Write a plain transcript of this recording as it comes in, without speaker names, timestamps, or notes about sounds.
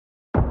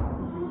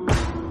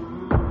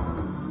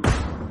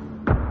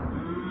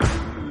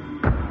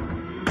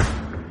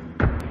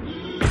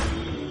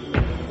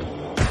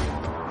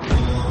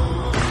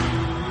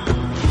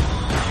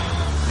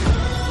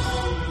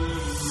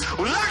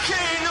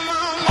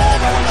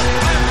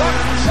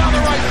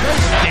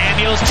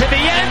McDaniels to the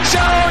end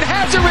zone,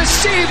 has a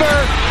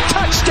receiver,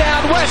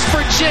 touchdown West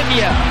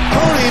Virginia.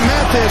 Tony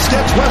Mathis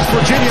gets West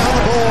Virginia on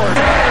the board.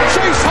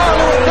 Chase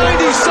Harlow with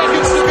 90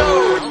 seconds to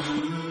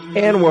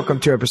go. And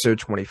welcome to episode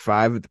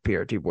 25 of the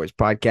PRT Boys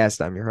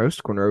podcast. I'm your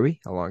host, Quinn and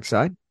Andy,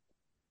 alongside.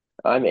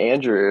 I'm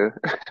Andrew.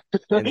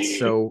 And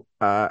so,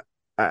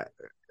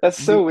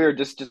 that's so weird,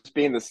 just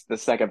being the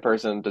second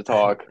person to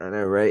talk. I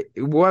know, right?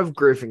 We'll have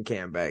Griff and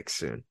Cam back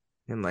soon.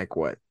 In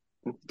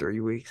 3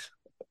 weeks?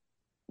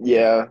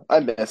 Yeah,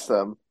 I miss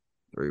them.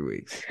 3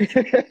 weeks.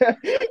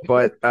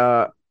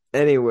 But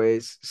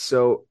anyways,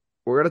 so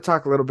we're going to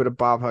talk a little bit of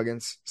Bob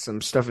Huggins. Some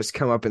stuff has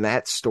come up in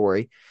that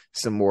story,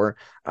 some more.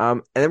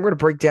 And then we're going to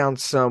break down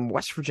some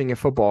West Virginia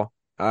football.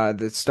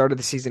 The start of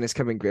the season is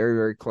coming very,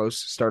 very close.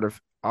 Start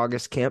of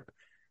August camp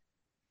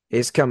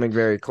is coming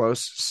very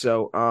close.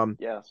 So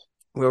yes,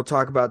 we'll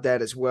talk about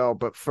that as well.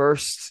 But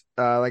first,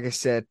 like I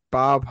said,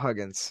 Bob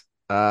Huggins.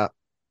 the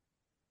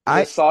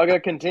saga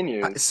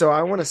continues. So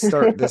I want to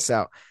start this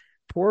out.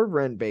 Poor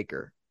Ren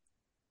Baker.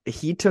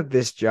 He took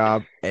this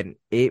job and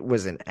it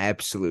was an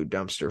absolute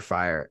dumpster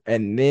fire.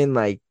 And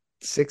then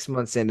 6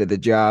 months into the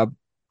job,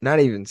 not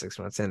even 6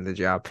 months into the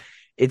job,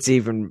 it's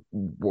even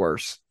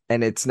worse.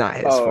 And it's not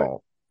his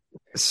fault.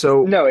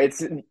 So no,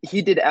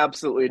 he did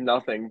absolutely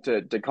nothing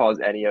to cause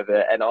any of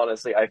it. And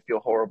honestly, I feel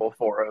horrible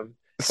for him.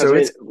 So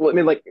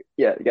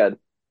yeah.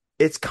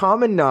 It's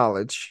common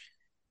knowledge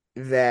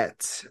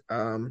that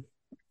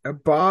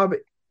Bob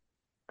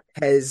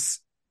has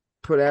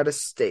put out a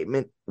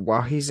statement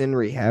while he's in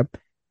rehab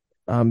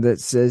that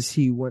says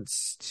he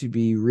wants to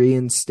be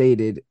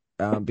reinstated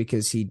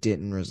because he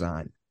didn't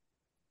resign.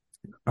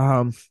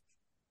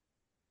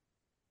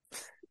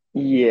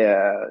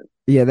 Yeah,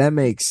 that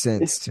makes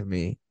sense to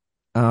me.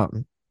 I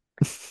mean,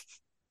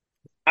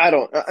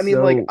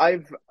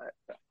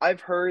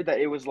 I've heard that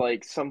it was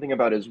something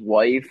about his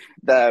wife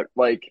that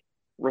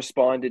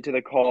responded to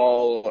the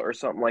call or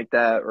something like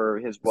that, or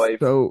his wife.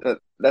 So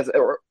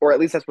or at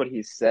least that's what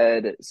he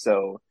said.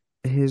 So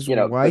his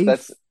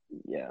wife,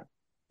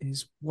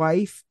 his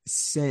wife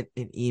sent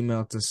an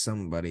email to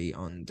somebody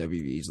on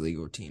WVU's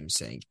legal team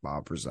saying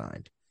Bob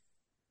resigned.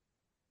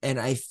 And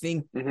I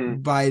think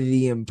by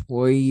the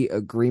employee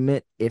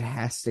agreement, it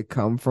has to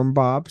come from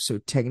Bob. So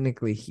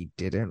technically he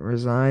didn't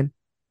resign.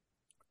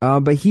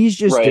 But he's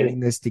just doing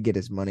this to get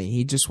his money.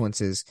 He just wants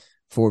his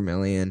 $4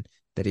 million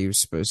that he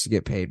was supposed to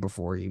get paid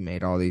before he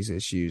made all these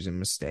issues and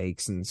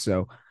mistakes. And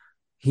so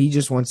he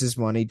just wants his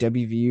money.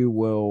 WVU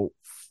will,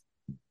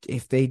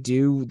 if they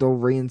do, they'll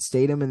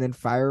reinstate him and then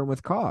fire him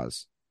with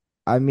cause.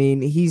 I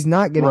mean, he's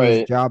not getting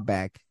his job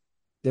back.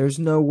 There's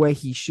no way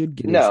he should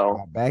get his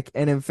job back.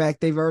 And in fact,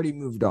 they've already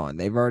moved on.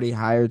 They've already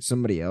hired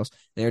somebody else.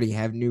 They already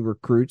have new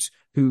recruits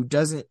who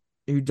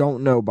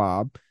don't know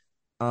Bob.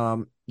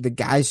 The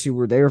guys who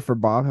were there for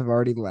Bob have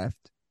already left.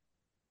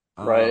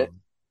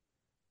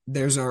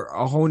 There's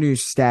a whole new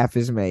staff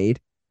is made.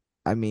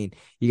 I mean,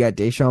 you got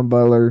Deshaun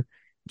Butler,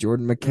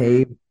 Jordan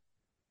McCabe,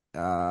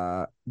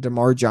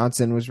 DeMar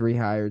Johnson was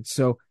rehired.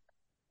 So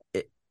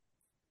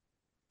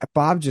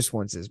Bob just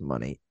wants his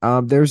money.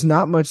 There's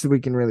not much that we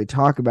can really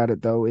talk about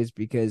it, though, is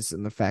because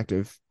in the fact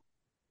of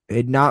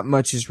not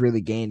much is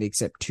really gained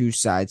except two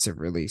sides have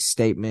released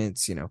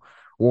statements.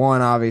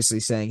 One obviously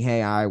saying,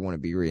 hey, I want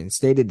to be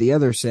reinstated. The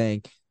other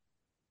saying,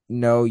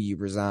 no, you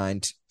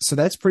resigned. So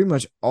that's pretty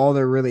much all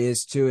there really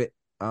is to it.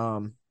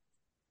 I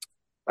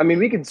mean,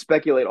 we can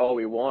speculate all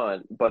we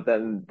want, but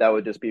then that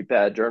would just be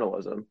bad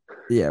journalism.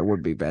 Yeah, it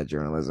would be bad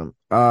journalism.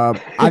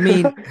 I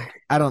mean,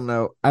 I don't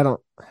know. I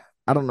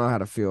don't know how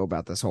to feel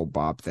about this whole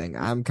Bob thing.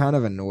 I'm kind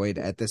of annoyed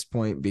at this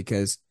point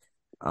because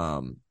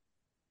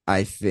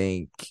I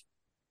think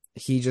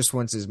he just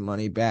wants his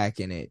money back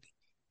and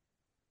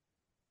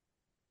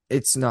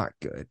it's not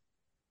good.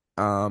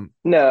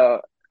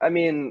 No, I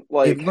mean,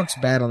 it looks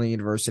bad on the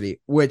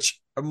university, which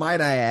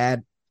might I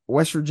add,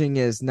 West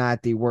Virginia is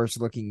not the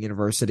worst looking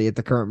university at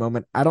the current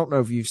moment. I don't know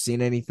if you've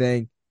seen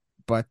anything,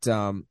 but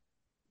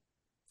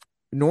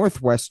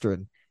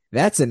Northwestern,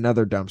 that's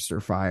another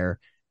dumpster fire.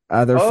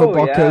 Their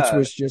football coach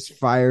was just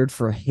fired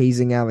for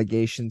hazing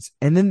allegations,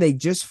 and then they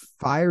just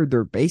fired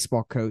their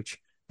baseball coach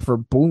for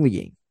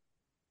bullying.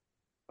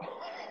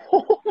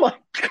 Oh my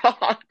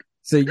God.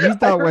 So you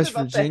thought West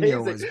Virginia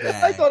was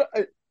bad. I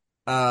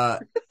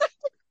thought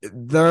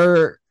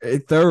they're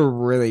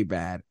really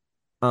bad.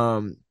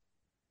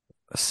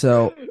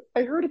 So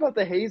I heard about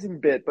the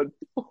hazing bit, but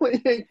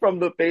bullying from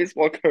the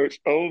baseball coach.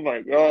 Oh my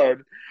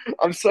God.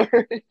 I'm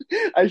sorry.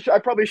 I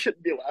probably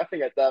shouldn't be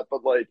laughing at that,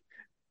 but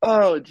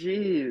oh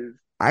geez.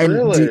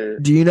 Really?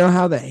 Do you know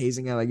how the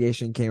hazing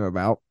allegation came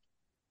about?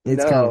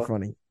 It's kind of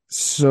funny.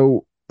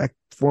 So a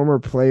former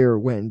player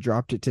went and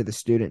dropped it to the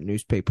student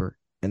newspaper,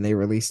 and they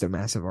released a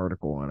massive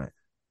article on it.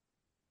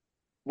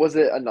 Was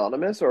it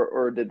anonymous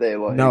or did they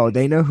No,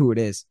 they know who it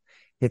is.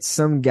 It's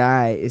some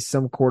guy,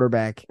 some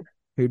quarterback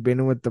who'd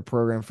been with the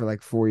program for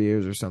 4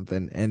 years or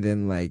something, and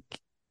then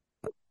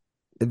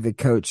the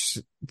coach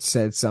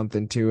said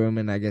something to him,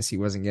 and I guess he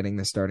wasn't getting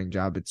the starting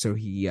job, and so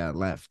he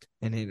left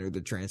and entered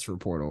the transfer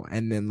portal.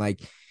 And then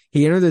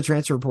He entered the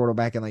transfer portal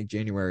back in like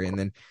January, and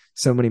then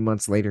so many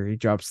months later, he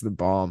drops the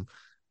bomb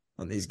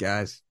on these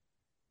guys.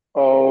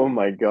 Oh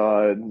my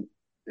God.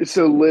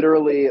 So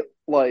literally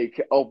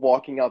like a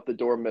walking out the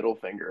door middle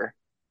finger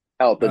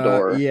out the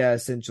door. Yeah,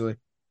 essentially,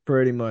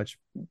 pretty much.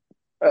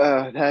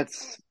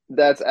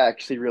 That's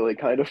actually really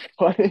kind of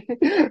funny.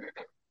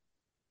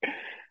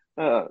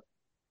 Uh,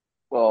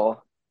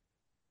 well,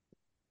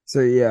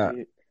 So yeah,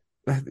 gee,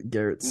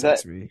 Garrett that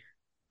sucks me,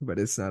 but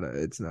it's not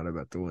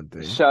about the one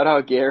thing. shout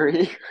out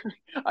Gary.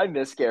 I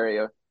miss Gary.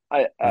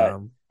 I, I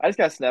Um, I just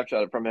got a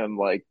snapshot from him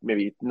like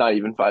maybe not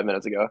even 5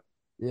 minutes ago.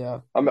 yeah.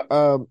 I'm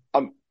Um,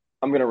 I'm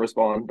I'm gonna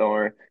respond. Don't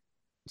worry.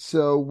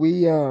 so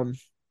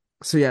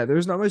so yeah,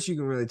 there's not much you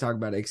can really talk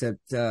about except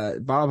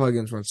Bob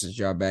Huggins wants his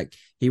job back.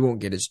 He won't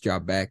get his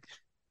job back.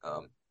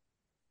 Um,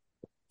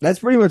 that's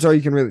pretty much all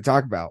you can really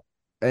talk about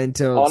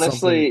until something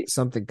Honestly,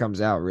 something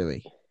comes out,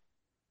 really.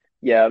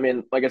 yeah. I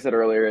mean, like I said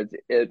earlier,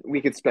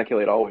 we could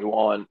speculate all we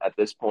want at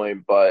this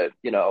point, but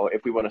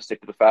if we want to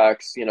stick to the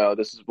facts,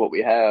 this is what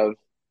we have,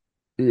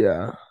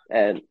 Yeah.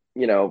 and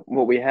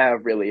what we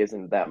have really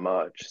isn't that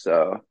much.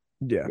 So,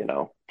 Yeah. you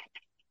know,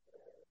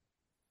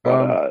 but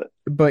Um,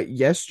 but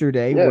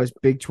yesterday yeah, was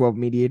Big 12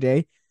 Media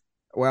Day.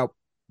 Well,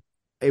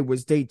 it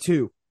was day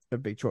 2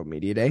 of Big 12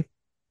 Media Day,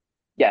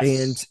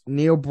 and yes.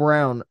 Neil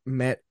Brown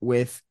met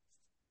with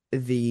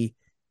the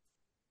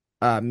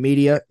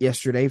media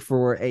yesterday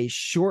for a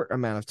short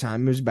amount of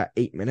time. It was about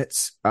 8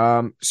 minutes.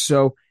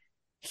 So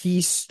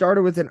he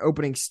started with an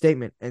opening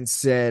statement and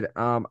said,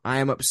 I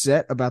am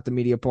upset about the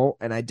media poll,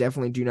 and I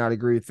definitely do not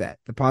agree with that.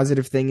 The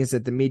positive thing is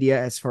that the media,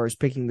 as far as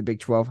picking the Big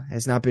 12,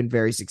 has not been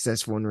very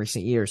successful in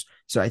recent years.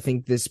 So I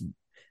think this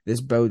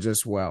bodes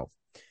us well.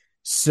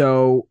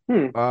 So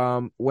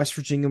Hmm. West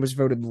Virginia was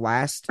voted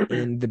last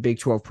in the Big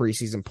 12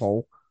 preseason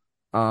poll.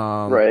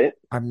 Right.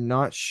 I'm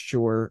not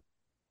sure.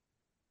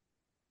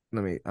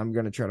 I'm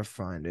gonna try to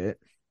find it.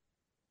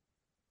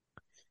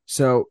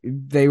 So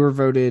they were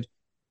voted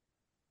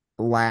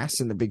last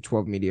in the Big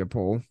 12 media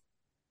poll,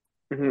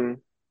 Hmm.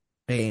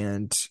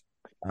 and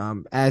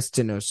as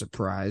to no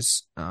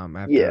surprise, Yeah.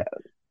 after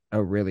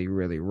a really,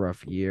 really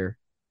rough year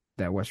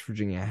that West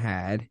Virginia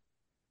had.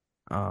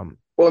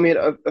 Well, I mean,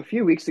 a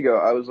few weeks ago,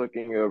 I was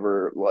looking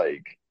over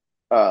like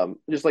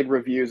just like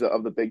reviews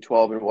of the Big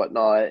 12 and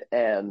whatnot,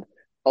 and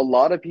a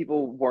lot of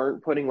people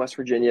weren't putting West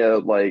Virginia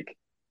like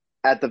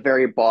at the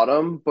very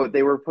bottom, but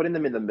they were putting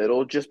them in the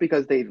middle just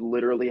because they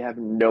literally have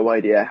no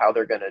idea how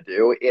they're gonna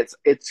do. It's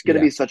gonna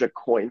Yeah, be such a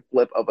coin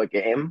flip of a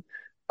game,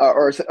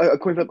 or a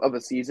coin flip of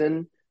a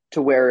season,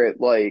 to where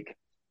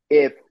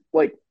if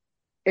like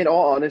in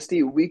all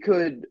honesty,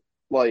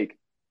 like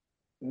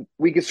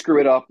we could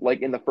screw it up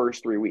like in the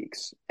first 3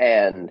 weeks,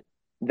 and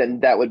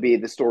then that would be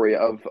the story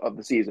of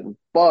the season.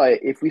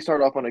 But if we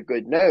start off on a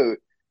good note,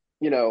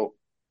 you know,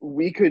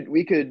 we could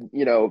be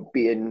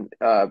in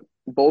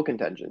bowl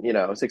contention,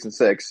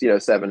 6-6,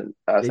 7-5.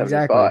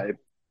 exactly.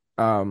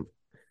 Um,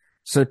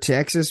 so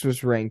Texas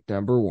was ranked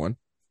number 1,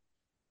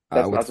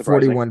 That's with not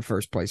surprising. 41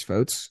 first place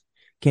votes.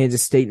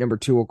 Kansas State number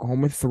 2,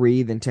 Oklahoma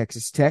 3, then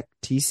Texas Tech,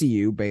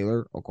 TCU,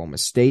 Baylor, Oklahoma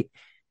State,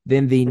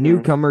 then the Hmm.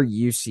 newcomer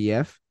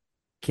UCF,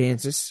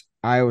 Kansas,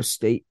 Iowa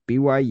State,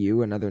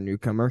 BYU, another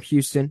newcomer,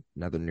 Houston,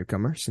 another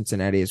newcomer,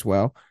 Cincinnati as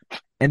well,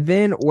 and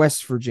then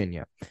West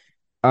Virginia.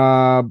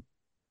 Uh,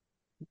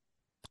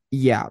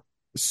 yeah.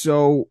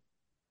 So,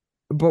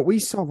 but we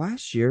saw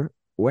last year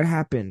what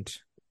happened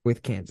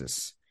with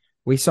Kansas.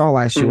 We saw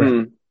last year what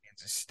happened Hmm. with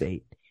Kansas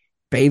State.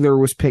 Baylor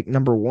was picked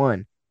number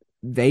 1.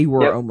 They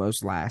were Yep.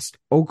 almost last.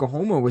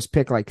 Oklahoma was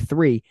picked like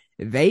 3.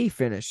 They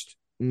finished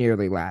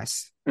nearly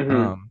last. Hmm.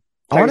 Texas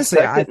Honestly,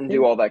 Tech I didn't do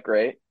think all that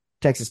great.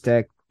 Texas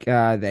Tech,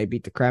 they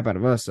beat the crap out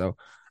of us. So,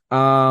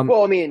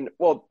 Well, I mean,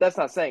 well, that's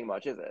not saying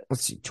much, is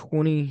let's see,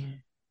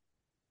 20.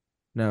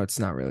 No, it's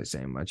not really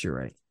saying much. You're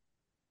right.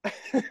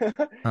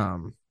 it?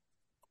 Um,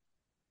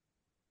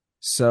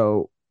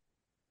 so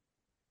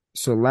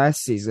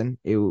last season,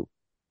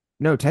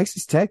 no,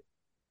 Texas Tech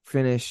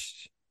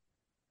finished.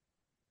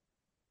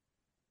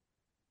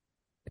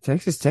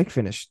 Texas Tech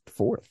finished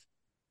 4th.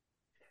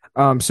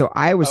 So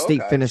Iowa Oh,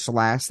 State okay. finished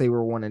last. They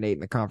were 1-8 in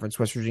the conference.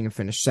 West Virginia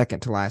finished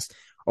second to last.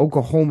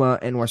 Oklahoma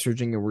and West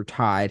Virginia were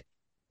tied,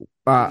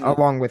 Hmm.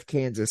 along with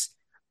Kansas.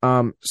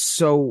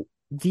 So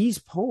these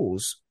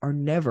polls are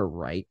never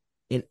right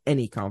in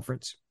any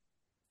conference.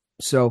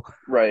 So I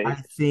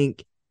Right.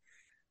 think,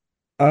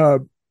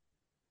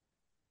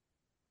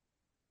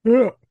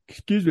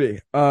 excuse me.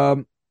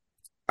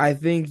 I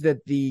think that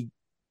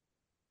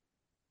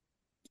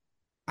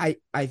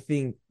I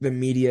think the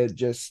media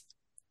just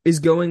is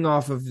going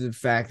off of the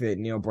fact that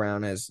Neil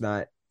Brown has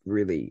not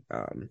really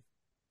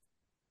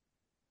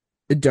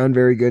done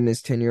very good in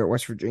his tenure at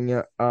West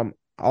Virginia.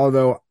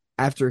 Although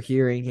after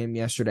hearing him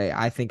yesterday,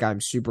 I think I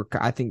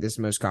think this is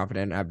the most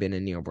confident I've been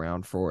in Neil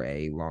Brown for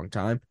a long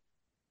time.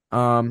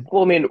 Well,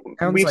 I mean,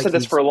 Sounds we've like said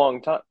this for he's a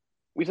long time.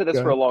 We said this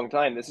for a good. long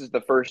time. This is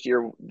the first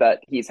year that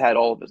he's had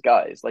all of his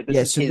guys. Like this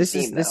Yeah, is so his this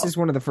is team this now. is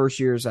one of the first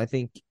years, I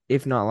think,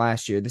 if not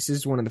last year, this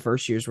is one of the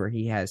first years where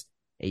he has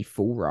a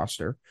full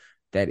roster.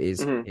 that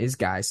is his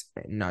guys,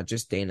 not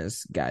just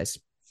Dana's guys.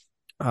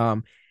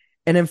 And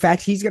in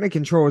fact, he's going to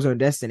control his own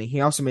destiny.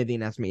 He also made the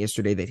announcement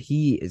yesterday that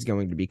he is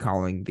going to be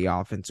calling the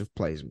offensive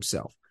plays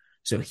himself.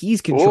 So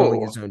he's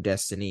controlling his own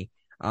destiny.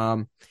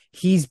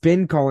 He's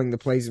been calling the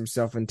plays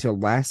himself until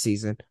last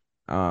season,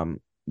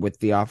 with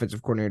the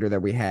offensive coordinator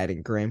that we had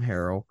in Graham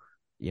Harrell.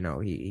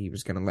 He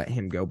was going to let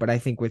him go. But I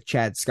think with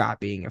Chad Scott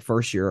being a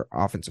first-year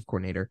offensive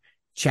coordinator,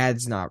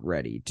 Chad's not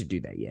ready to do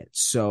that yet.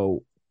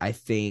 So I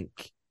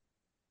think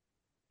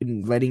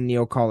letting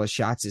Neil call the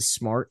shots is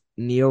smart.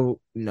 Neil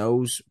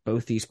knows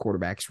both these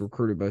quarterbacks,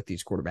 recruited both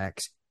these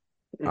quarterbacks.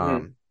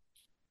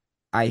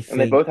 I think and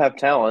they both have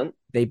talent.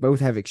 They both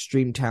have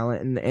extreme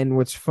talent. And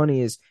what's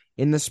funny is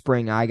in the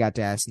spring, I got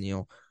to ask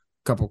Neil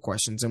a couple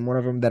questions. And one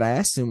of them that I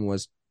asked him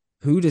was,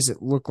 who does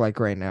it look like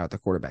right now at the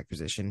quarterback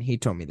position? He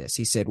told me this.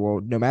 He said,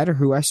 well, no matter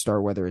who I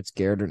start, whether it's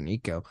Garrett or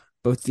Nico,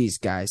 both these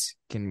guys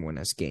can win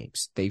us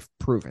games. They've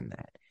proven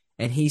that.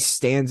 And he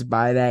stands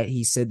by that.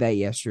 He said that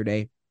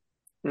yesterday.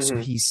 So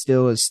he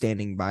still is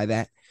standing by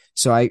that.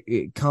 So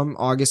come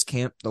August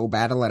camp, they'll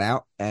battle it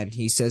out. And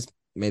he says,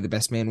 may the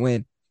best man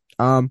win.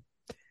 But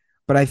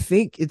I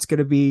think it's going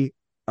to be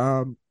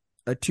a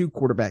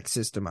 2-quarterback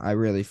system. I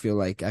really feel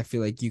like. I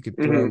feel like you could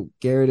throw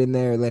Garrett in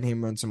there, let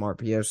him run some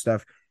RPO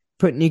stuff,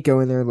 put Nico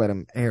in there, let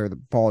him air the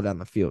ball down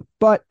the field.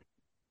 But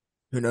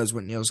who knows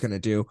what Neil's going to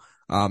do.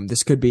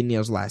 This could be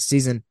Neil's last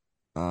season.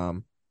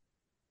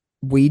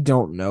 We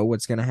don't know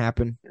what's going to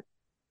happen.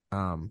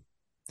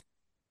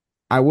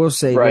 I will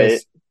say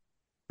this.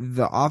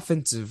 The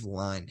offensive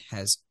line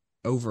has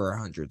over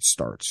 100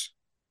 starts.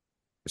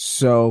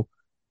 So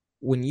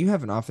when you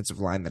have an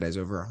offensive line that has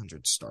over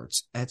 100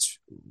 starts, that's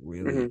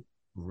really,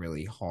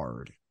 really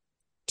hard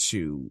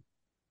to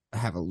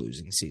have a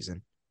losing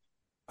season.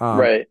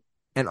 Right.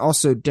 And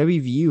also,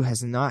 WVU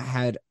has not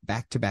had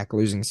back-to-back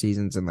losing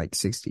seasons in like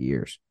 60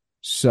 years.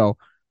 So,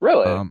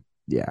 really?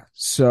 Yeah.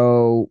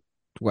 So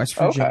West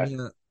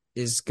Virginia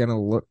is going to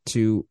look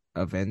to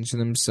avenge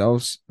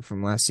themselves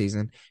from last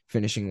season,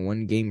 finishing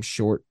 1 game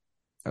short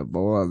of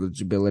bowl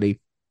eligibility.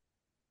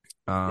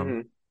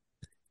 Right?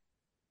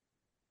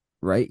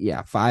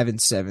 Yeah,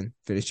 5-7,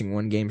 finishing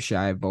 1 game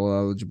shy of bowl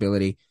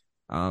eligibility.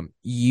 But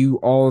you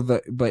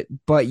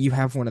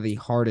have one of the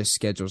hardest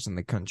schedules in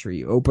the country.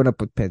 You open up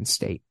with Penn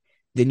State,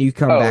 then you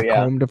come back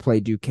home to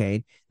play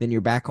Duquesne, then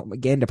you're back home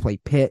again to play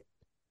Pitt,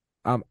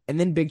 and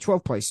then Big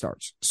 12 play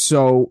starts.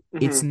 So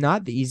it's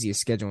not the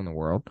easiest schedule in the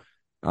world,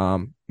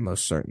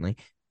 most certainly.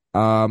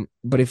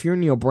 But if you're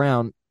Neil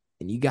Brown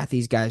and you got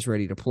these guys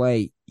ready to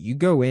play, you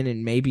go in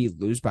and maybe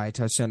lose by a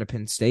touchdown to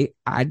Penn State.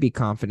 I'd be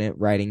confident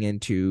riding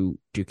into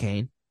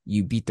Duquesne.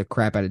 You beat the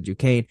crap out of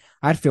Duquesne.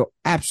 I'd feel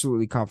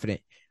absolutely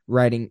confident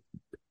riding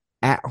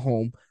at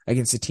home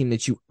against a team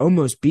that you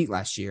almost beat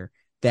last year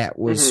that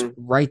was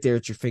right there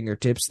at your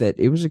fingertips, that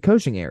it was a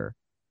coaching error.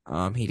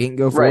 He didn't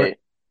go for it.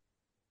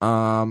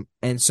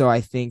 And so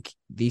I think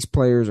these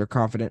players are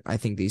confident. I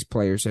think these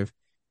players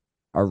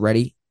are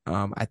ready.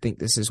 I think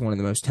this is one of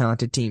the most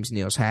talented teams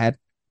Neil's had.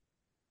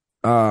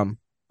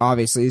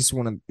 Obviously, his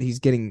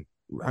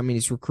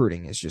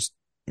recruiting is just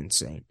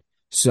insane.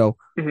 So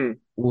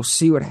we'll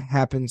see what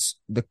happens.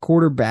 The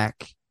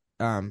quarterback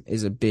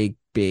is a big,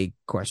 big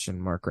question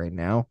mark right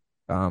now.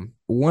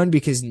 One,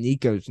 because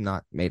Nico's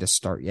not made a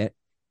start yet.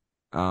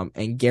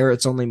 And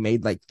Garrett's only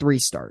made like 3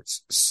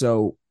 starts.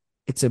 So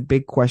it's a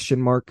big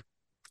question mark.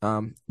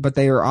 But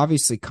they are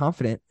obviously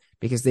confident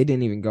because they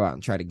didn't even go out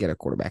and try to get a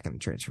quarterback in the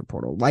transfer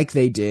portal like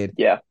they did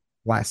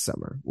last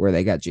summer where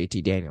they got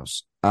JT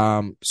Daniels.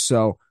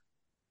 So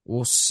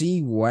we'll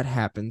see what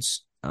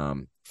happens.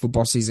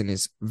 Football season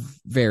is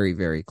very,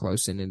 very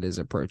close and it is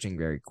approaching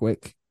very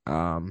quick.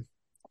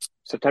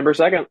 September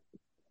 2nd.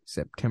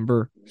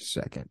 September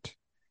 2nd.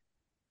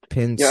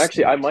 Penn Yeah,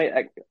 actually,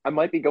 State. I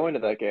might be going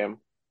to that game.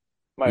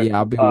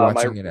 I'll be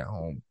watching it at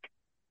home.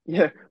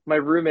 Yeah, my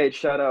roommate,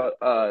 shout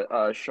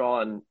out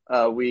Sean.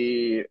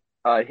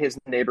 His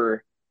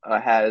neighbor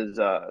has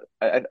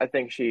I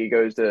think she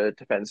goes to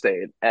Penn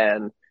State,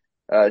 and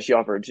she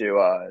offered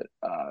to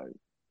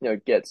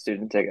get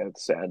student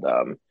tickets, and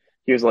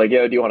he was like,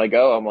 "Yo, do you want to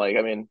go?" I'm like,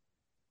 I mean,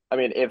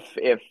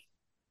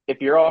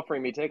 if you're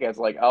offering me tickets,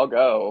 like I'll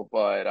go,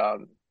 but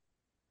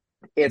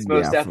it's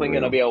most definitely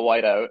going to be a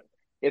whiteout.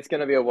 It's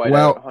going to be a whiteout.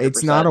 Well, 100%.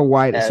 It's not a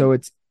white, so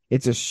it's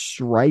a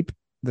stripe.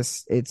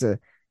 It's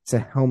a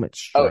helmet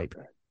stripe.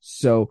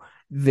 So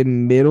the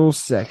middle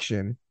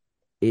section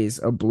is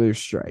a blue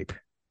stripe,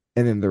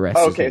 and then the rest.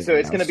 Okay, is so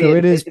it's going to be. So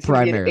it is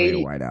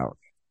primarily a whiteout.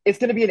 It's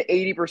going to be an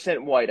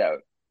 80% whiteout.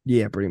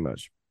 Yeah, pretty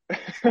much.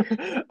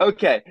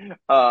 Okay.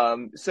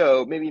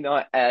 So maybe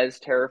not as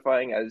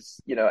terrifying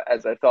as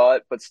I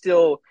thought, but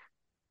still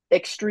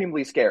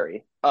extremely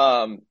scary.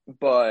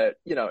 But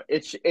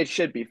it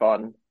should be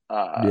fun.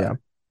 Yeah.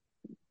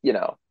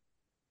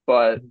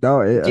 But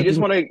no, do you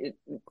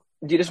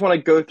just want to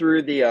go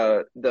through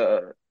the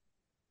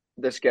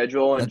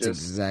schedule and that's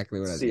just exactly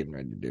what I was getting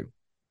ready to do.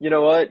 You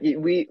know what?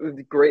 We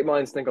great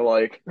minds think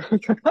alike.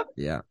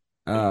 Yeah.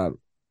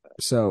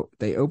 So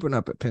they open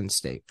up at Penn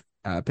State.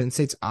 Penn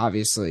State's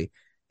obviously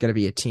going to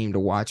be a team to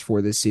watch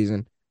for this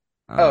season.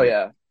 Oh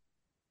yeah.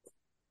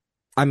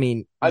 I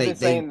mean, I've been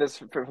saying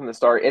this from the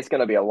start. It's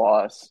going to be a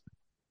loss.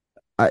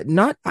 I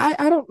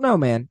don't know,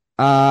 man.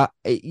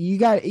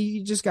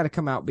 You just got to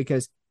come out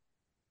because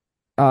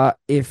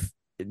if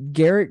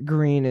Garrett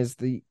Green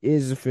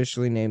is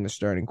officially named the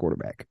starting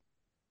quarterback,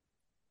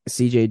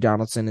 CJ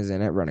Donaldson is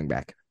in at running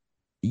back.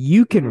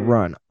 You can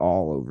run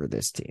all over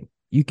this team.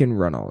 You can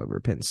run all over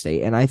Penn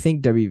State, and I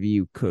think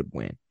WVU could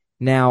win.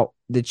 Now,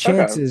 the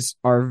chances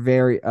are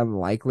very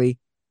unlikely,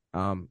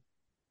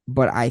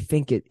 but I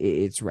think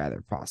it's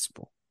rather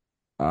possible.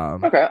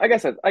 Okay, I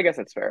guess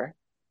that's fair.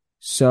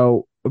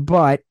 So,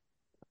 but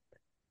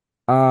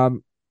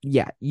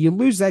yeah, you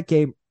lose that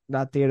game,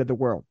 not the end of the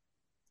world.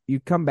 You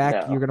come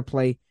back, you're going to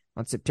play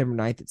on September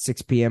 9th at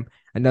 6 p.m.,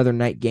 another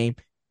night game.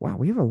 Wow,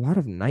 we have a lot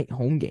of night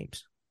home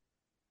games.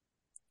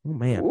 Oh,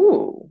 man.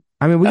 Ooh,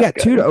 I mean, we got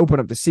two to open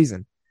up the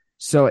season.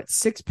 So at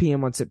 6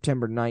 p.m. on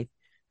September 9th,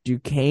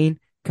 Duquesne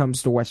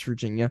comes to West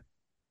Virginia.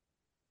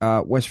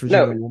 West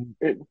Virginia.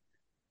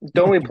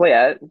 Don't we play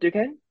at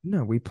Duquesne?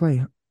 No, we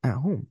play at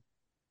home.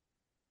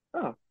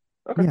 Oh,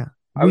 okay. Yeah.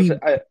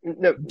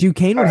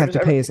 Duquesne would have to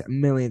pay us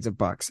millions of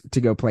bucks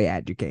to go play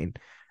at Duquesne.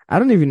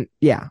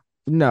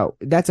 No,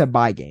 that's a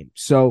bye game.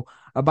 So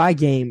a bye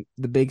game,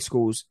 the big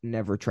schools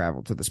never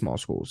travel to the small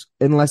schools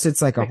unless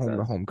it's like a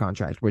home-to-home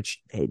contract,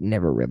 which it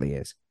never really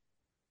is.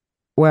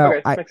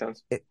 Well, makes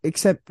sense.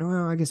 Except,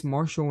 I guess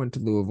Marshall went to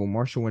Louisville.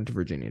 Marshall went to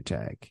Virginia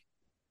Tech.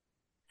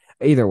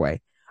 Either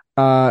way.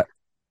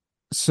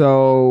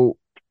 So,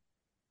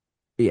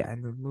 yeah,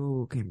 and then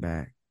Louisville came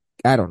back.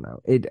 I don't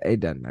know. It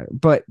doesn't matter.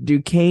 But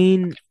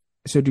Duquesne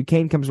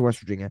comes to West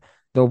Virginia.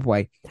 They'll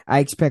play. I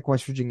expect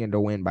West Virginia to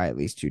win by at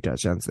least 2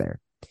 touchdowns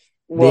there.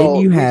 Well,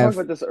 we talked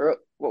about this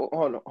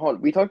hold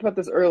on. We talked about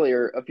this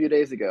earlier a few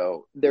days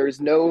ago. There's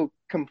no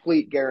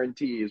complete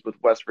guarantees with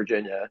West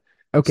Virginia.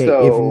 Okay,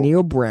 if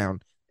Neil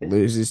Brown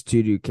loses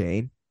to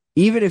Duquesne,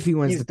 even if he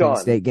wins the Penn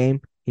State game,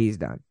 he's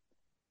done.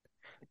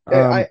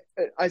 I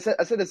said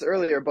this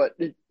earlier, but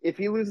if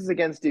he loses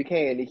against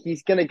Duquesne,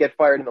 he's gonna get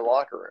fired in the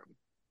locker room.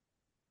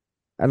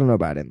 I don't know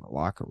about in the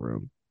locker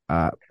room.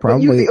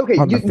 Probably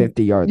on the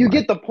 50-yard line. You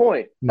get the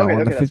point. No,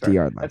 on the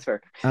 50-yard line. That's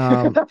fair.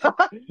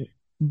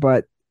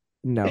 But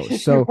no,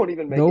 so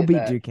they'll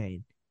beat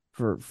Duquesne.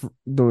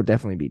 They'll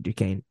definitely beat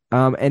Duquesne.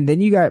 And then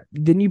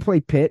you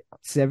play Pitt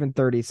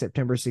 7:30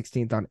 September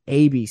 16th on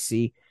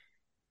ABC.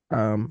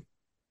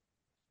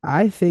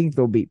 I think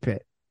they'll beat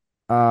Pitt.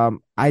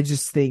 I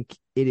just think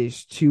it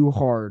is too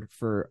hard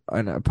for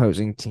an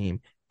opposing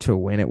team to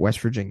win at West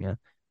Virginia.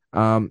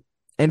 And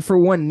for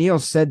one, Neil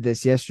said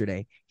this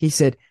yesterday. He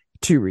said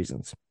 2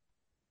 reasons.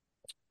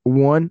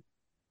 One,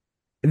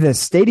 the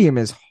stadium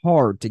is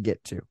hard to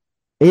get to.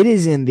 It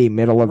is in the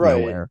middle of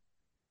nowhere.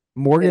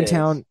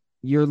 Morgantown,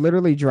 you're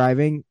literally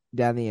driving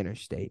down the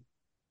interstate,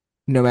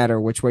 no matter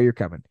which way you're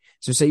coming.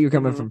 So say you're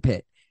coming from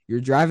Pitt. You're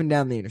driving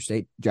down the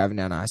interstate, driving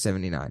down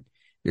I-79.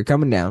 You're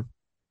coming down,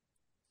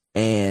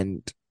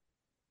 and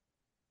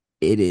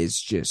it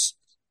is just,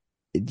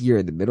 you're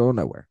in the middle of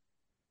nowhere.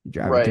 You're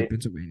driving to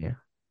Pennsylvania.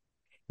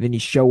 Then you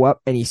show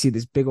up, and you see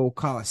this big old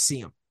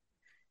Coliseum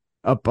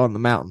up on the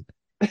mountain.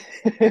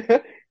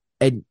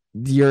 And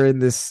you're in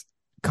this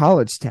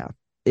college town.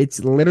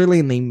 It's literally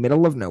in the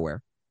middle of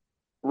nowhere.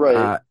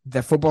 Right.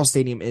 The football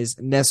stadium is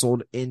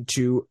nestled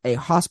into a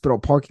hospital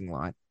parking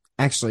lot.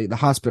 Actually, the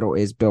hospital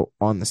is built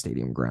on the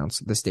stadium grounds.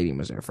 The stadium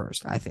was there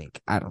first, I think.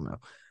 I don't know.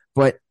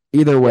 But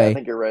either way, I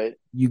think you're right.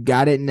 You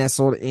got it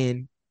nestled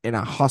in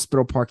a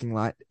hospital parking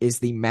lot. Is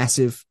the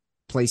massive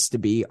place to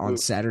be on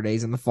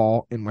Saturdays in the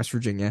fall in West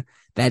Virginia.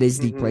 That is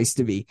the place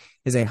to be,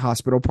 is a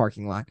hospital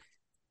parking lot.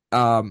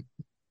 And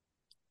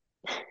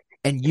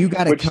you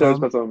got to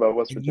come. About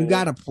West Virginia. You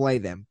got to play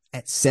them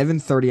at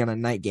 7:30 on a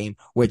night game,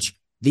 which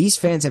these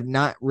fans have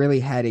not really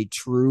had a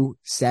true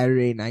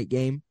Saturday night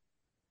game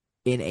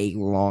in a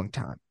long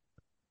time.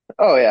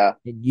 Oh yeah,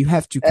 and you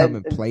have to come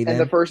and play them.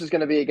 And the first is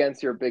going to be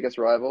against your biggest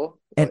rival.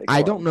 And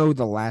I don't know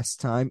the last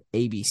time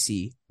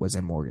ABC was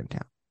in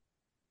Morgantown.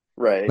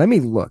 Right. Let me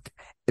look.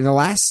 The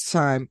last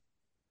time,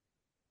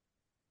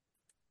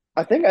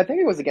 I think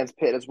it was against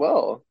Pitt as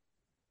well.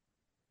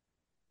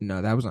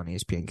 No, that was on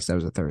ESPN because that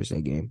was a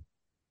Thursday game.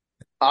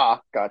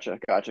 Ah, gotcha.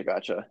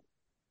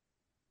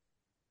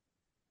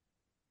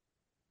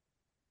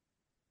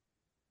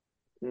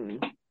 Hang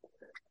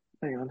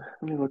on,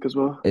 let me look as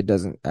well. It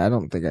doesn't. I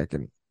don't think I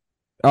can.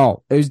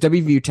 Oh, it was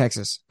WVU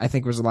Texas. I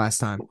think was the last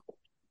time.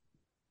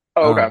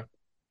 Oh, okay.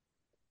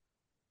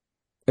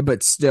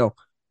 But still,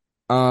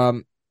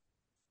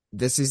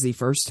 this is the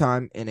first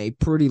time in a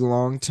pretty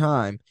long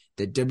time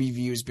that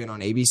WVU has been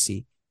on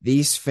ABC.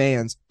 These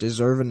fans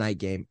deserve a night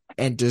game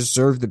and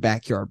deserve the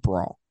backyard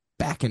brawl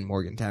back in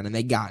Morgantown, and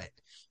they got it.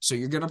 So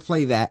you're going to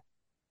play that.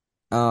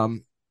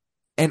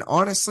 And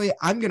honestly,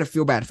 I'm going to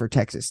feel bad for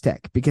Texas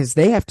Tech because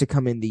they have to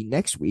come in the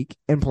next week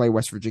and play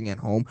West Virginia at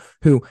home,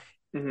 who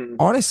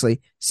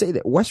honestly say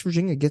that West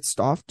Virginia gets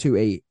off to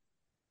a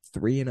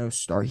 3-0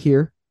 start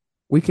here.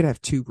 We could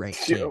have 2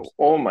 ranked teams.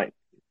 Oh my.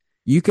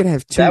 You could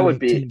have two That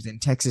would ranked be. teams in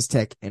Texas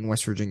Tech and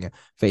West Virginia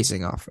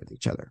facing off with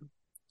each other.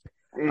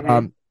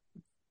 Mm-hmm.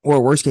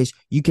 Or worst case,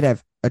 you could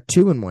have a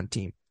 2-1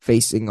 team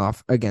facing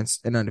off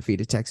against an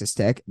undefeated Texas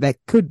Tech that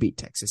could beat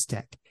Texas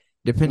Tech,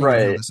 depending on how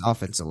this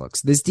offense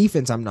looks. This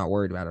defense, I'm not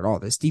worried about at all.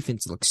 This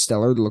defense looks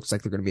stellar. It looks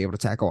like they're going to be able to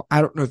tackle.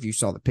 I don't know if you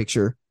saw the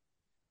picture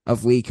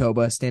of Lee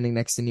Koba standing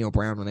next to Neil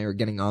Brown when they were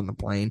getting on the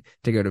plane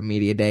to go to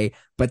media day,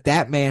 but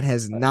that man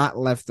has not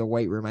left the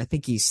weight room. I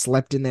think he's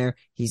slept in there.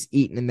 He's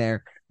eaten in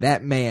there.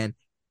 That man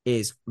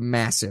is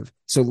massive.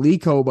 So Lee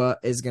Koba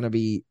is going to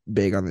be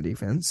big on the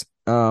defense.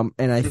 And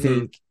I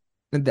think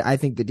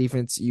the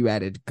defense, you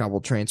added a couple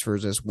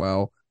transfers as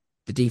well.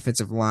 The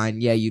defensive line,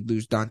 yeah, you'd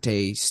lose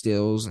Dante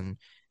Stills and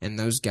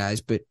those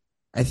guys, but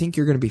I think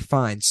you're going to be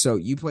fine. So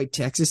you play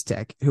Texas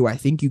Tech, who I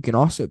think you can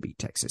also beat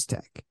Texas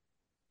Tech.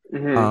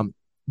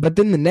 But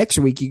then the next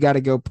week, you got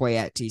to go play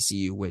at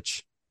TCU,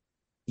 which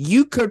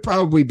you could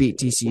probably beat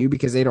TCU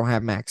because they don't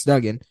have Max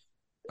Duggan.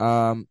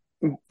 But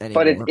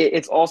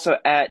it's also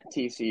at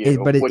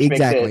TCU, which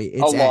exactly. Makes it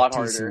it's a lot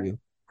harder.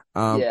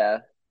 Yeah.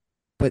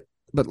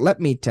 But let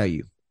me tell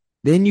you,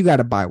 then you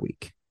got a bye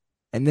week.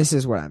 And this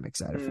is what I'm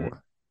excited for. You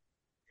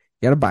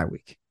got a bye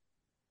week.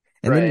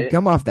 And then you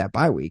come off that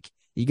bye week,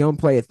 you go and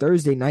play a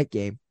Thursday night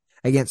game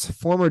against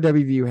former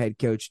WVU head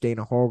coach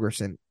Dana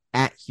Holgerson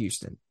at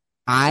Houston.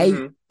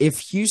 If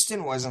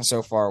Houston wasn't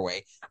so far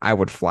away, I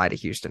would fly to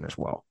Houston as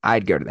well.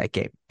 I'd go to that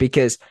game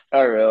because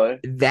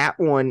that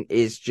one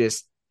is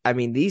just, I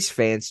mean, these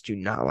fans do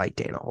not like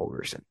Dana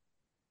Holgerson.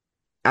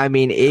 I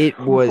mean,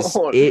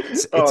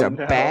 it's a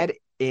bad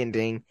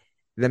ending.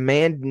 The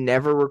man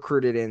never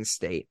recruited in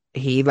state.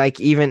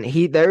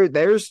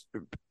 There's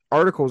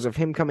articles of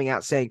him coming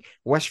out saying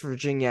West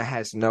Virginia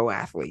has no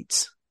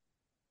athletes.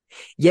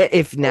 Yet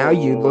if now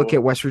you look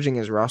at West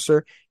Virginia's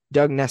roster,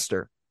 Doug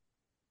Nestor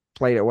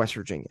played at West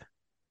Virginia,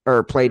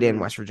 or played in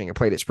West Virginia,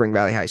 played at Spring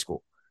Valley High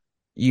School.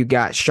 You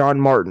got Sean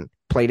Martin,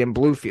 played in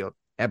Bluefield,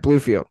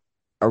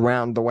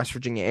 around the West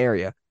Virginia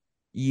area.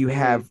 You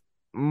have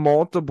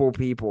multiple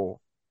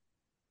people.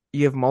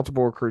 You have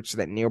multiple recruits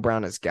that Neil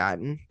Brown has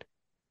gotten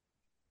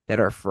that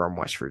are from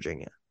West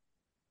Virginia.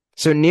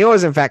 So Neil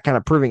is, in fact, kind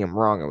of proving him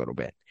wrong a little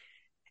bit.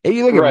 If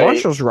you look at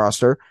Marshall's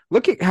roster,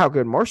 look at how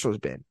good Marshall's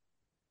been.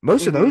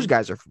 Most of those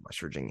guys are from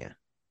West Virginia.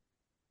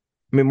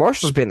 I mean,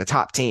 Marshall's been the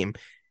top team.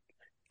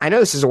 I know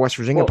this is a West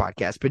Virginia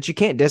podcast, but you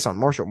can't diss on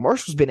Marshall.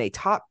 Marshall's been a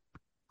top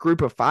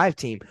group of 5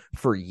 team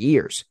for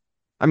years.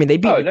 I mean, they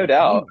beat no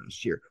doubt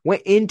last year.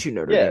 Went into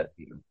Notre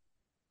Dame.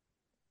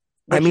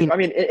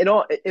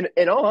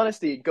 In all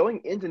honesty,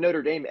 going into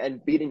Notre Dame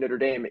and beating Notre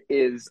Dame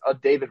is a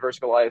David versus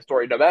Goliath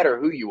story, no matter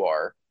who you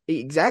are.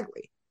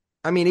 Exactly.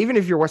 I mean, even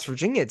if you're West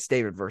Virginia, it's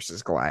David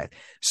versus Goliath.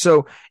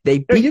 So they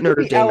beat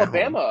Notre Dame.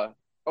 Alabama.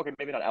 Okay,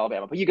 maybe not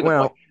Alabama, but you get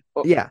the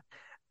point. Yeah.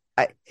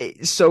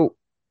 So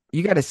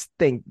you got to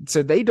think.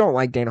 So they don't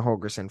like Dana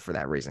Holgerson for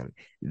that reason.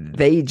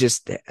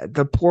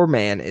 The poor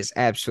man is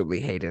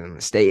absolutely hated in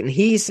the state. And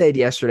he said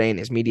yesterday in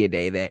his media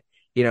day that,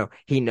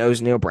 he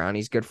knows Neil Brown.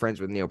 He's good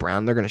friends with Neil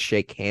Brown. They're going to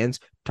shake hands,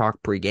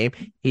 talk pregame.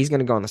 He's going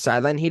to go on the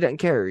sideline. He doesn't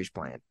care who he's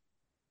playing.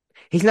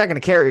 He's not going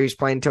to care who he's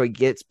playing until he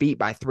gets beat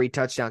by 3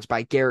 touchdowns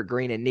by Garrett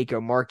Green and Nico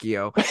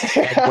Marchio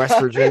at West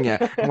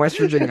Virginia. And West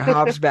Virginia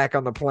hops back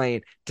on the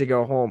plane to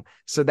go home.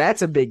 So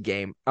that's a big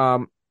game.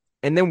 And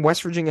then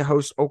West Virginia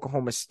hosts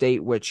Oklahoma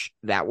State, which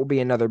that will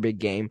be another big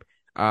game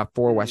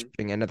for West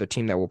Virginia, another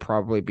team that will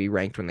probably be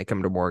ranked when they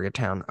come to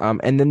Morgantown.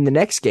 And then the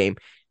next game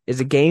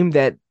is a game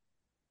that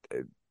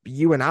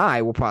you and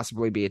I will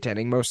possibly be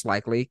attending, most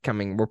likely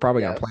coming. We're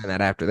probably going to plan that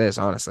after this,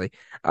 honestly.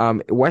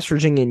 West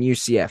Virginia and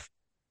UCF.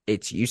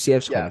 It's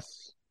UCF's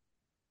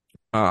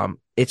home.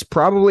 It's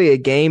probably a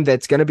game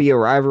that's going to be a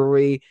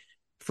rivalry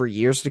for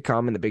years to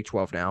come in the Big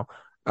 12 now.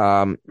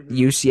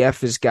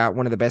 UCF has got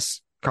one of the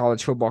best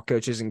college football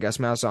coaches in Gus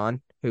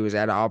Malzahn, who was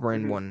at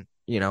Auburn,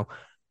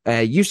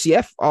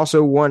 UCF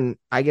also won,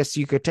 I guess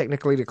you could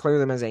technically declare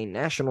them as a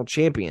national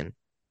champion.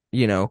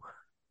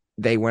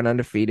 They went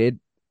undefeated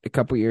a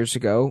couple years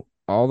ago,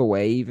 all the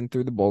way, even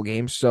through the bowl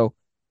games. So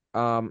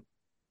you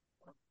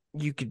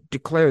could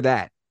declare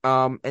that.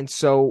 And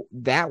so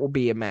that will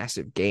be a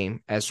massive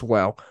game as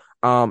well.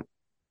 And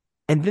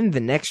then the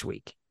next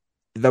week,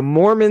 the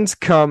Mormons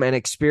come and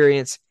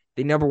experience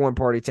the number 1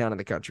 party town in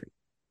the country,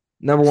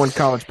 number 1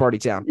 college party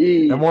town.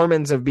 The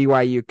Mormons of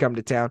BYU come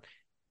to town.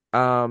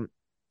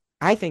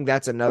 I think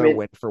that's another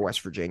win for West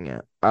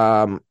Virginia.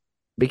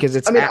 Because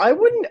it's. In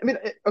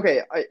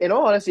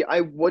all honesty,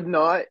 I would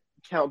not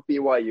count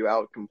BYU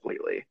out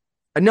completely.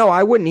 No,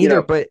 I wouldn't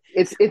either. But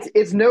it's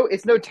no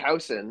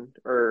Towson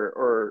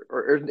or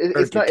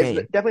it's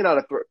definitely not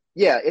a throw.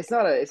 Yeah, it's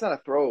not a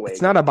throwaway.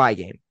 It's not a bye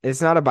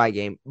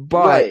game.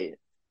 But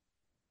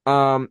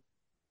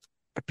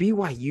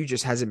BYU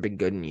just hasn't been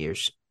good in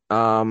years.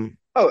 Oh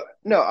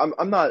no,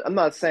 I'm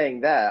not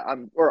saying that.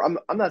 I'm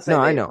not saying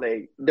I know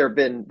they've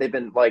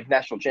been like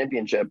national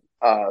championship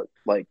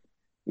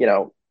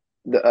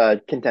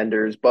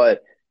contenders,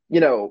 but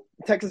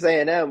Texas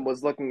A&M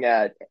was looking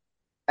at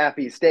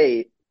Appy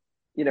State,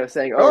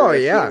 saying, "Oh, we're Oh going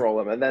to yeah.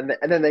 steamroll them,"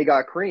 and then they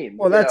got creamed.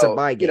 Well, that's a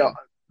bye game.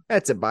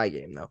 That's a bye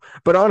game, though.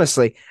 But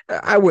honestly,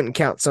 I wouldn't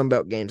count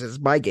Sunbelt games as a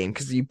bye game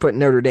because you put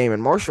Notre Dame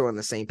and Marshall in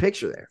the same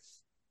picture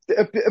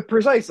there.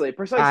 Precisely.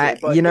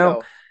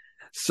 But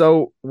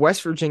so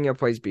West Virginia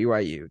plays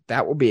BYU.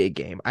 That will be a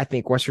game. I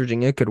think West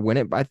Virginia could win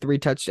it by 3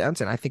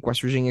 touchdowns, and I think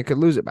West Virginia could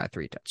lose it by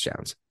 3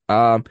 touchdowns.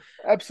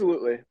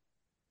 Absolutely.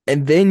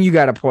 And then you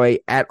got to play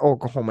at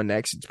Oklahoma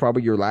next. It's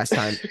probably your last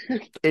time.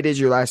 It is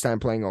your last time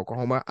playing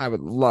Oklahoma. I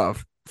would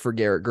love for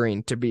Garrett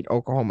Green to beat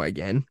Oklahoma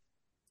again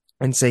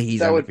and say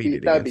he's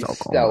undefeated against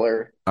Oklahoma.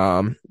 Stellar.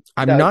 I'm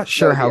not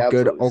sure how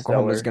good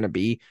Oklahoma is going to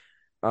be,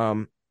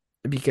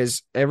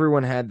 because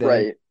everyone had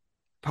them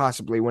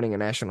possibly winning a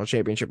national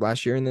championship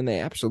last year, and then they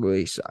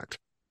absolutely sucked.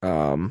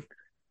 Well,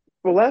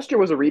 last year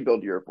was a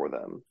rebuild year for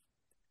them,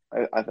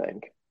 I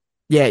think.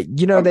 Yeah,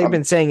 they've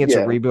been saying it's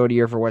a rebuild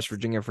year for West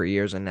Virginia for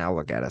years, and now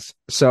look at us.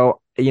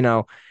 So,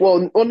 Well,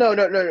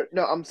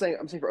 no. I'm saying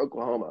for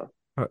Oklahoma.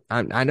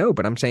 I know,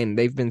 but I'm saying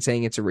they've been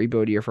saying it's a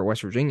rebuild year for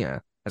West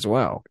Virginia as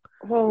well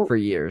for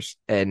years,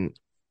 and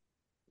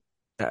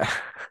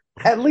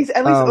at least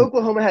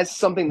Oklahoma has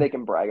something they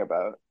can brag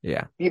about.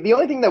 Yeah. The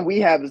only thing that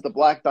we have is the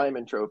Black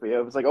Diamond Trophy.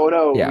 It was like, oh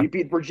no, we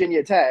beat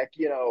Virginia Tech,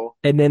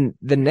 And then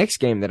the next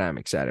game that I'm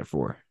excited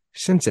for,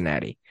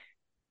 Cincinnati.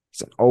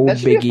 It's an old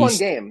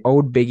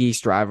Big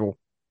East rival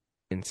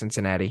in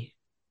Cincinnati.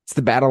 It's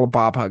the Battle of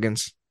Bob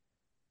Huggins.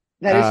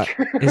 That is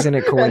true. Isn't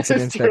it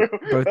coincidence that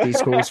both these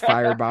schools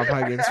fired Bob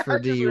Huggins for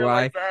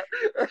DUI?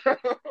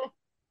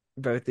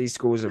 Both these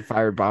schools have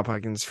fired Bob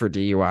Huggins for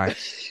DUI.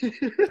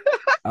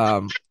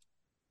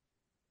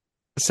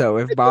 So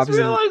if Bob's in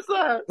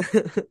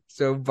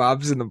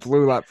the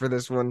blue lot for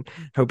this one,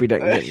 hope he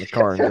doesn't get in the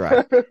car and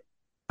drive.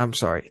 I'm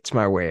sorry, it's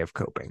my way of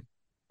coping.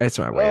 It's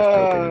my way of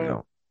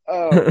coping,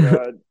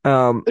 Oh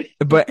God.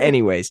 But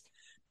anyways,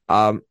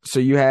 so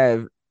you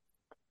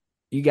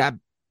got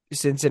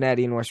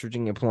Cincinnati and West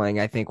Virginia playing.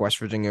 I think West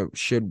Virginia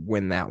should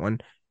win that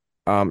one.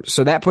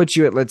 So that puts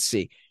you at, let's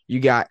see, you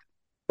got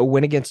a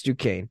win against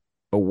Duquesne,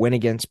 a win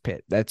against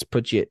Pitt. That's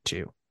put you at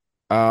 2.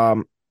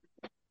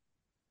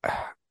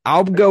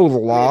 I'll go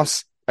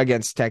loss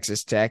against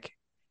Texas Tech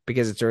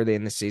because it's early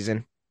in the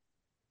season.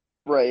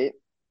 Right.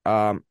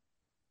 I'll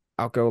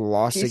go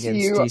loss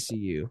against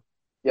TCU.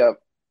 Yep.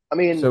 I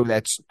mean, so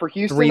that's for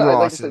Houston, 3 losses. I'd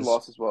like to say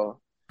loss as well.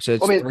 So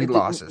it's 3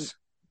 losses.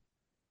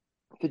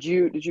 Did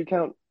you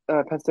count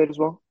Penn State as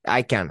well?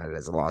 I counted it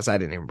as a loss. I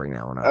didn't even bring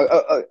that one up.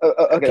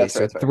 Okay,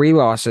 so 3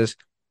 losses,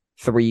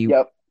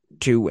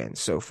 2 wins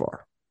so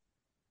far.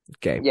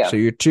 Okay, so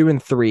you're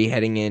 2-3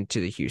 heading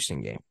into the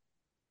Houston game.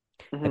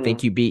 Mm-hmm. I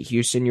think you beat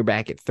Houston. You're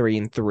back at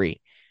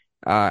 3-3.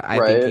 I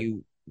think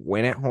you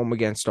win at home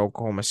against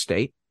Oklahoma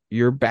State.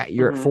 You're back.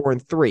 You're at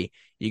 4-3.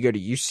 You go to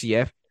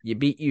UCF. You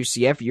beat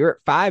UCF. You're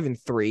at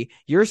 5-3.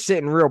 You're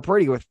sitting real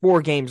pretty with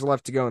 4 games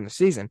left to go in the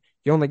season.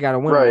 You only got to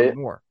win one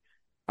more.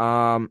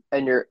 And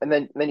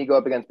then you go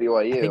up against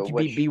BYU. I think you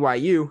beat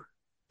BYU.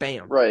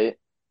 Bam. Right.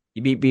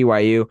 You beat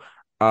BYU.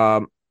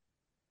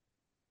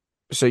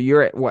 So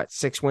you're at what,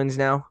 6 wins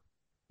now?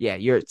 Yeah,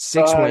 you're at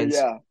 6 wins.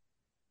 Yeah.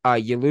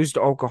 You lose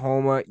to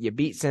Oklahoma. You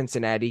beat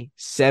Cincinnati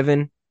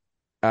 7-3,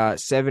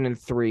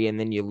 and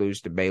then you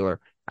lose to Baylor.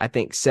 I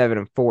think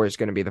 7-4 is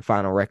going to be the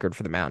final record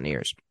for the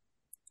Mountaineers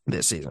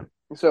this season.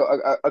 So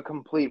a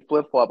complete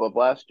flip flop of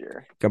last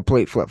year.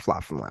 Complete flip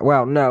flop from last.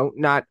 Well, no,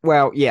 not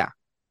well. Yeah.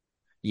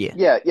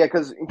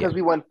 Because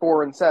we went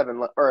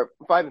 4-7 or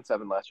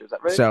 5-7 last year. Is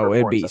that right? So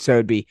it'd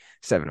be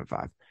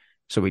 7-5.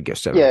 So we'd go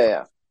 7.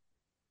 Yeah.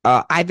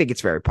 I think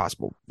it's very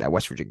possible that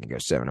West Virginia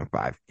goes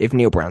 7-5 if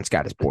Neil Brown's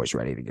got his boys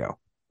ready to go.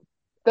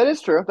 That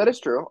is true.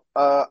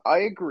 I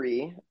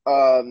agree.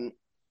 I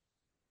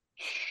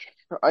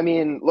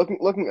mean,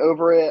 looking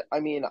over it, I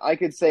mean, I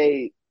could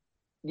say,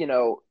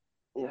 with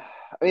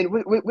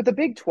the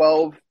Big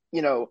 12,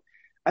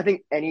 I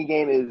think any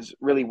game is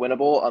really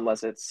winnable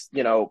unless it's,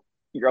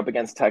 you're up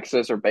against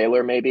Texas or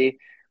Baylor maybe.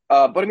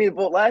 But I mean,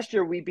 last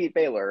year we beat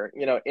Baylor,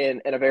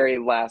 in a very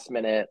last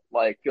minute,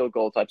 like field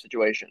goal type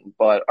situation.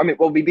 But I mean,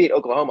 we beat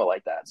Oklahoma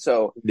like that.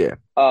 So yeah.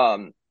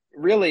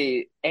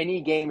 Really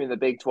any game in the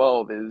Big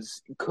 12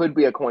 could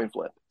be a coin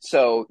flip.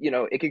 So,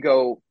 it could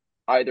go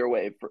either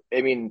way.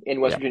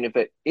 In West Virginia,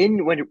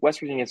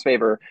 West Virginia's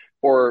favor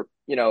or,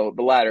 the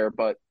latter.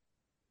 But,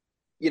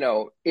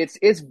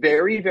 it's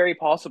very, very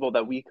possible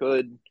that we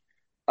could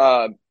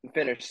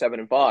finish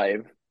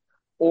 7-5,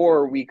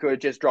 or we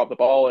could just drop the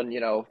ball and,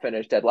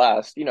 finish dead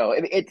last.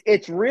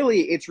 It's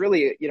really,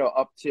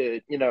 up to,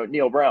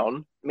 Neil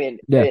Brown. I mean,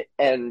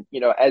 and,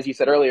 as you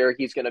said earlier,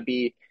 he's going to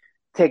be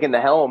taking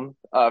the helm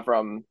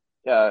from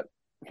Daniel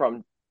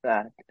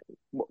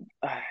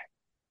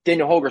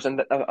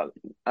Holgorsen.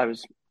 I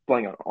was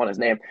blanking on his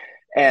name.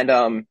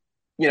 And,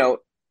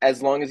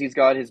 as long as he's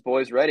got his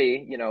boys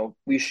ready,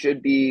 we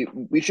should be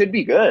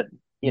good,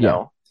 you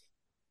know?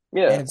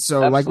 Yeah. And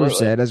so, like we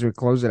said, as we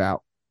close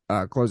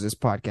this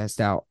podcast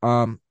out,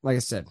 like I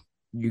said,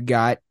 you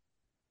got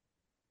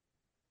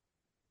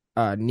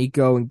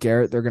Nico and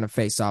Garrett. They're going to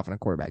face off in a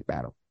quarterback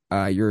battle.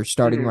 Your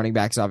starting running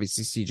backs,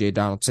 obviously, CJ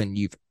Donaldson.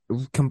 You've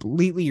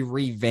completely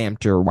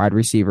revamped her wide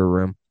receiver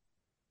room.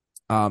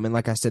 And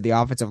like I said, the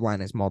offensive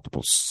line has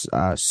multiple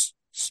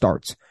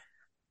starts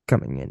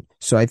coming in.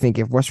 So I think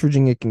if West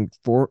Virginia can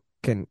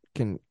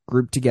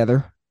group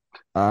together,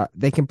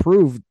 they can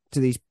prove to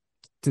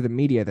the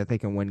media that they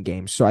can win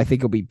games. So I think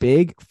it'll be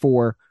big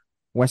for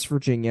West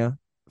Virginia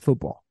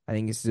football. I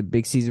think this is a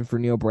big season for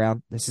Neil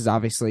Brown. This is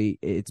obviously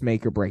it's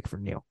make or break for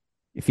Neil.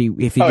 If he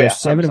goes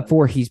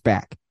 7-4, he's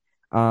back.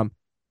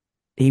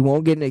 He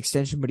won't get an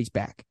extension, but he's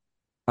back.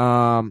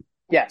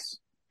 Yes.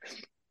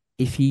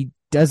 If he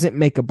doesn't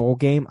make a bowl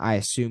game, I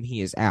assume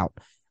he is out.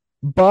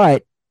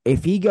 But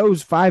if he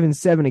goes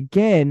 5-7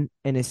 again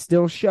and is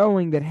still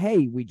showing that,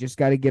 hey, we just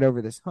got to get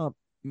over this hump,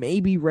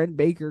 maybe Ren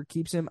Baker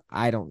keeps him.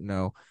 I don't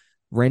know.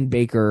 Ren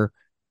Baker,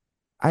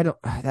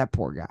 that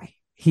poor guy.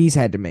 He's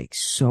had to make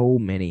so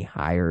many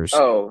hires.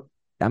 Oh.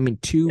 I mean,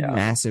 two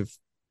massive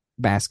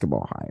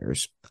basketball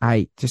hires.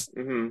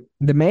 The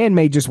man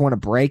may just want to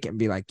break and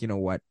be like, you know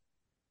what?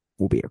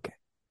 We'll be okay.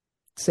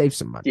 Save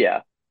some money.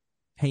 Yeah.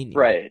 Hey, Neil.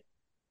 Right.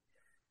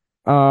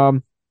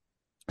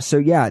 So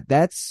yeah,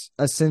 that's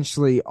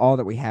essentially all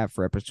that we have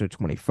for episode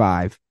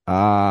 25.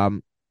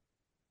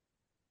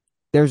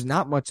 There's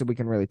not much that we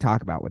can really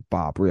talk about with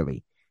Bob,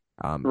 really.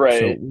 Right.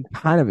 So we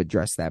kind of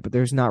addressed that, but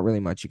there's not really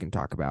much you can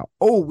talk about.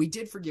 Oh, we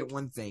did forget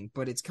one thing,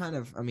 but it's kind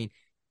of, I mean,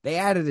 they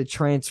added a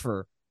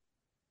transfer,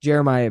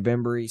 Jeremiah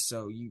Bembry,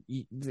 so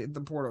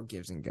the portal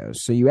gives and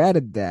goes. So you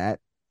added that.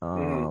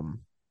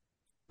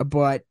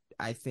 But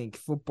I think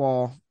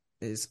football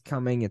is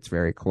coming. It's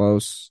very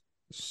close.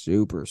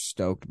 Super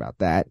stoked about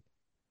that.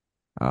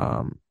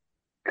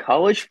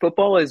 College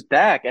football is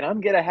back, and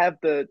I'm gonna have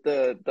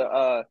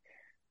the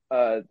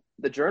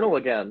journal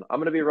again. I'm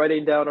gonna be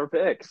writing down our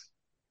picks.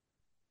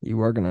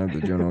 You are gonna have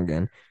the journal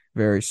again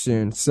very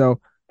soon.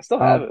 So I still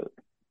have it.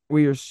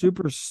 We are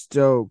super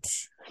stoked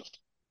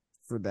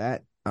for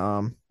that.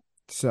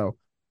 So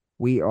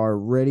we are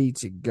ready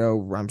to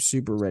go. I'm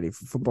super ready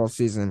for football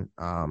season.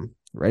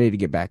 Ready to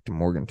get back to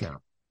Morgantown.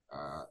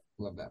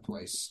 Love that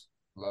place.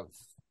 Love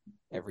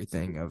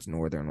everything of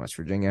Northern West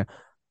Virginia.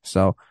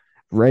 So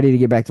ready to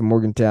get back to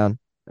Morgantown.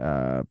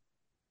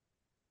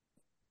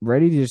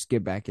 Ready to just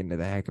get back into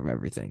the heck of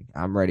everything.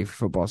 I'm ready for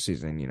football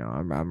season. You know,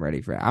 I'm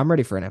ready for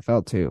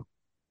NFL too.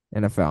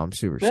 NFL, I'm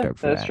super stoked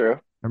for that. That's true.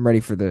 I'm ready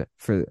for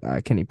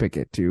Kenny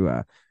Pickett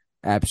to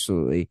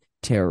absolutely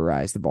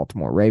terrorize the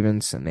Baltimore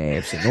Ravens and the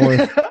AFC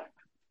North.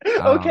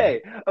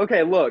 Okay.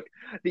 Look,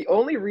 the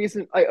only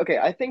reason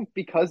I think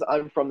because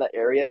I'm from that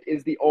area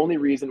is the only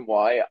reason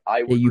why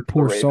I would you root for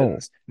poor the soul.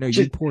 Ravens. No,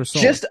 you poor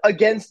soul. Just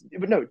against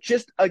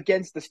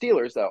the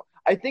Steelers though.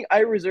 I think I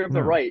reserve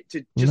the right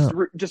to just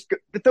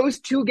those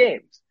two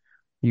games.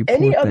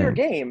 Any other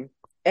game,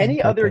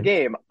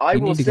 I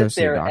will sit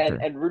there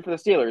and root for the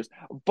Steelers.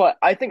 But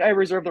I think I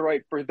reserve the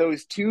right for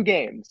those two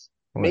games,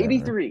 maybe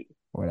three.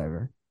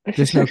 Whatever.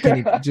 Just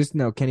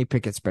know Kenny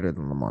Pickett's better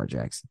than Lamar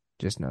Jackson.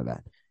 Just know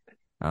that.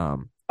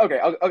 Okay,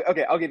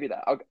 I'll give you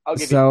that. I'll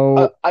give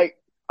you.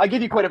 I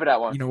give you credit for that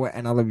one. You know what?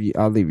 And I'll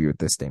leave you with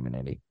this statement,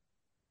 Andy.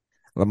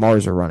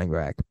 Lamar's a running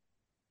back.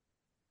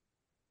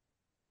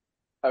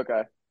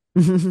 Okay.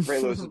 Ray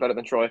Lewis is better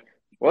than Troy.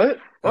 What?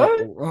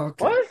 Okay.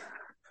 What?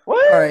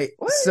 All right.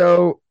 What?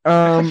 So,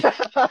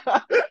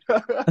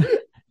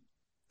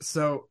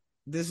 so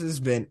this has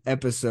been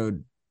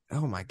episode.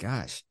 Oh my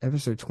gosh,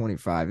 episode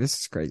 25. This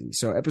is crazy.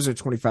 So, episode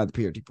 25 of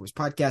the PRT Boys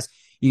podcast.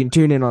 You can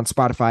tune in on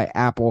Spotify,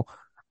 Apple,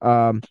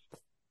 and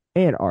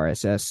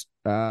RSS.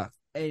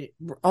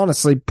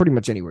 Honestly, pretty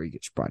much anywhere you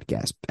get your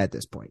podcast at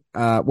this point.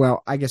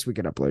 Well, I guess we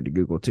could upload to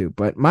Google too.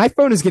 But my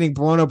phone is getting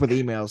blown up with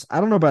emails. I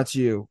don't know about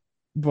you,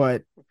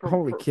 but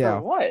holy cow!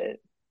 For what?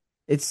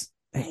 It's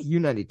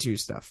U92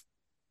 stuff.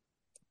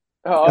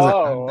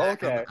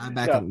 Okay. I'm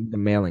back on the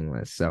mailing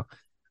list.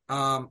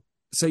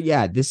 So,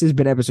 yeah, this has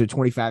been episode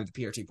 25 of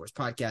the PRT Boys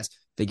podcast.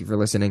 Thank you for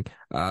listening.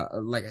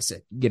 Like I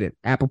said, get it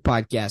Apple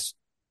Podcasts,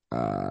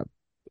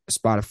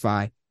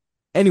 Spotify,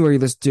 anywhere you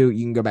listen to.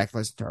 You can go back and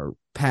listen to our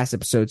past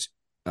episodes.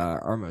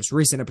 Our most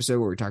recent episode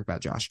where we talked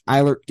about Josh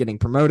Eilert getting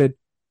promoted.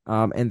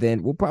 And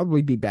then we'll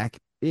probably be back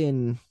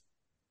in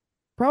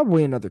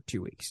probably another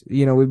 2 weeks.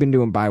 You know, we've been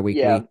doing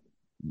bi-weekly. Yeah.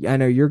 I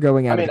know you're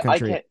going out of the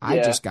country. I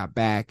just got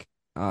back.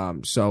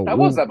 So how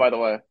was that, by the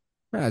way?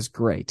 That was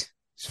great.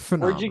 It's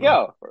phenomenal. Where'd you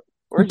go?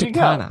 Where'd you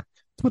go?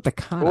 With the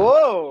Kana.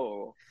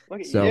 Whoa!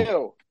 Look at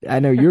you. I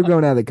know you're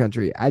going out of the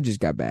country. I just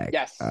got back.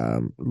 Yes.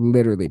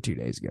 Literally 2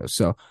 days ago.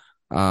 So,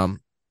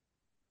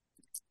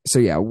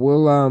 yeah,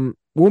 we'll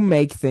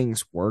make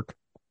things work.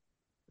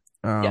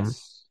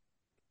 Yes.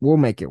 We'll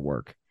make it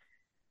work.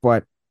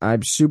 But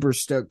I'm super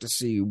stoked to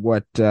see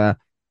what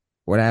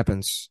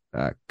happens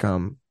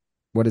come.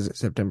 What is it?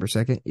 September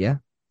 2nd? Yeah.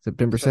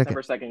 September 2nd.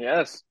 September 2nd,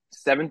 yes.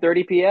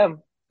 7:30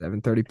 p.m.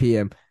 7:30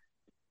 p.m.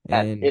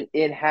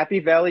 In Happy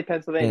Valley,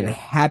 Pennsylvania. In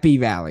Happy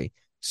Valley.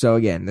 So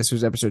again, this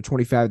was episode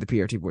 25 of the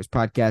PRT Boys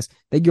podcast.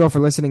 Thank you all for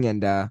listening,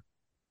 and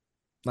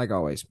like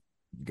always,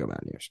 go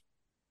Mountaineers.